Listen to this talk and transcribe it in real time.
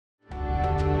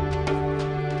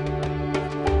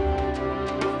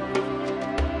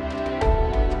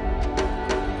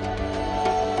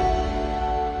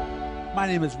My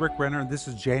name is Rick Renner, and this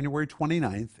is January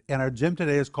 29th, and our gym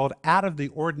today is called Out of the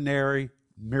Ordinary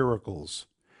Miracles.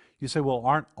 You say, well,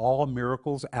 aren't all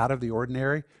miracles out of the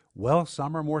ordinary? Well,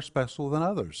 some are more special than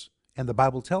others. And the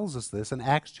Bible tells us this in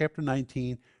Acts chapter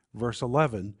 19, verse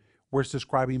 11, where it's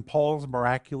describing Paul's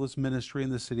miraculous ministry in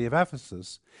the city of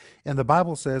Ephesus. And the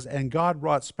Bible says, and God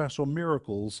wrought special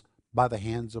miracles by the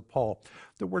hands of Paul.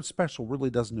 The word special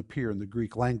really doesn't appear in the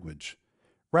Greek language.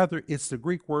 Rather, it's the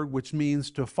Greek word which means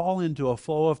to fall into a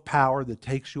flow of power that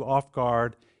takes you off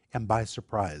guard and by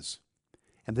surprise.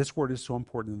 And this word is so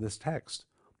important in this text.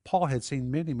 Paul had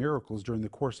seen many miracles during the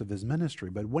course of his ministry,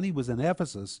 but when he was in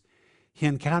Ephesus, he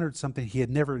encountered something he had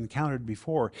never encountered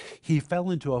before. He fell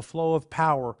into a flow of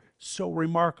power so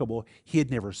remarkable, he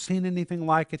had never seen anything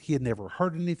like it, he had never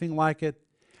heard anything like it.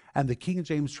 And the King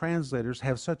James translators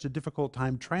have such a difficult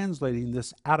time translating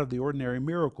this out of the ordinary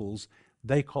miracles.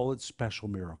 They call it special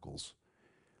miracles.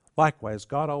 Likewise,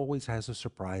 God always has a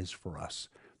surprise for us.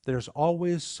 There's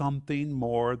always something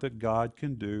more that God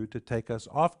can do to take us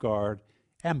off guard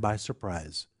and by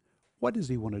surprise. What does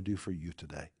He want to do for you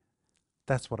today?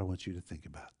 That's what I want you to think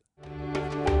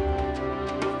about.